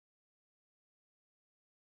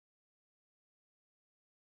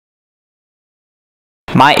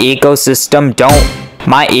My ecosystem don't.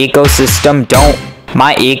 My ecosystem don't.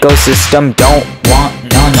 My ecosystem don't want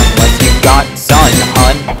none unless you got sun,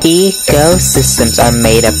 hun. Ecosystems are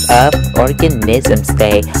made up of organisms.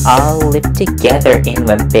 They all live together in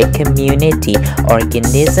one big community.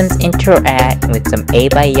 Organisms interact with some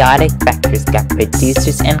abiotic factors. Got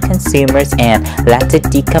producers and consumers and lots of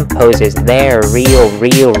decomposers. They're real.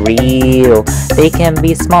 They can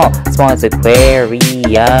be small as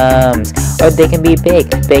aquariums, or they can be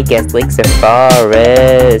big as lakes and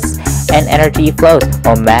forests. And energy flows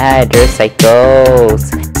or matter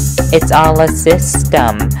cycles. It's all a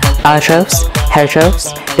system. Autotrophs,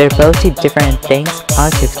 heterotrophs, they're both two different things.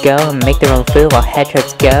 Autotrophs go and make their own food, while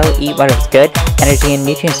heterotrophs go eat whatever's good. Energy and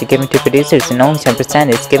nutrients are given to producers, and only 10%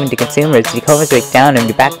 is given to consumers. Decomposers break down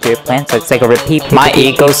and back to your plants, so it's like a repeat. My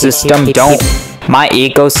ecosystem don't. My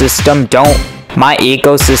ecosystem don't. My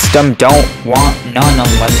ecosystem don't want none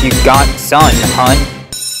unless you got sun, hun.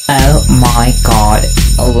 Oh my god,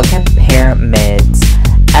 look at pyramids.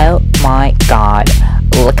 Oh my god,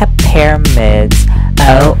 look at pyramids.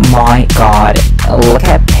 Oh my god, look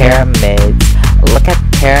at pyramids. Look at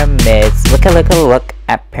pyramids. Look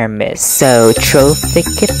at pyramids. So trophic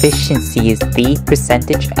efficiency is the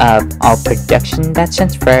percentage of all production that's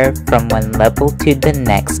transferred from one level to the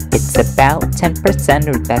next. It's about 10%,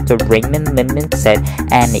 or that's what Raymond Limon said,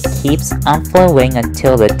 and it keeps on flowing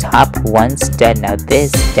until the top one's dead. Now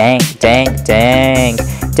this dank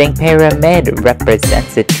pyramid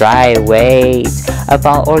represents the dry weight of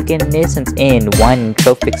all organisms in one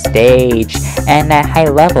trophic stage, and at high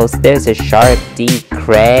levels there's a sharp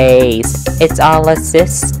decrease. It's all a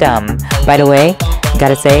system. By the way,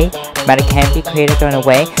 gotta say, matter can be created or thrown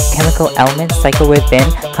away. Chemical elements cycle within.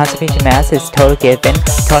 Conservation mass is total given.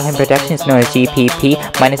 Total time production is known as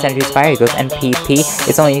GPP. Minus energy inspired equals NPP.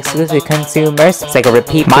 It's only exclusive to consumers. Cycle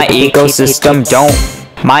repeat. My ecosystem don't.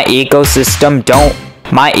 My ecosystem don't.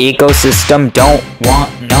 My ecosystem don't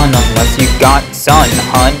want none unless you got sun,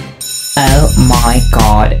 hun. Oh my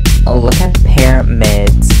god, look at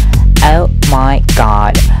pyramids. Oh my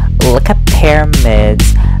god, look at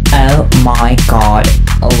pyramids. Oh my god,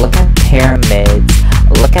 look at pyramids.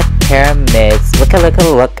 Look at pyramids. Look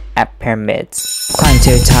at pyramids. Climb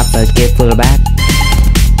to the top, but give a little back.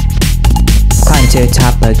 Climb to the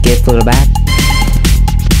top, but give a little back.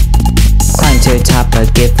 Climb to the top,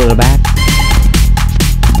 but give a little back.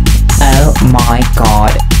 Oh my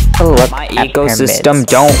god, look My at ecosystem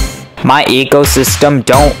pyramids. don't. My ecosystem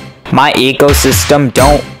don't. My ecosystem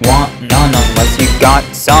don't want none unless you got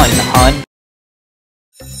sun, hun.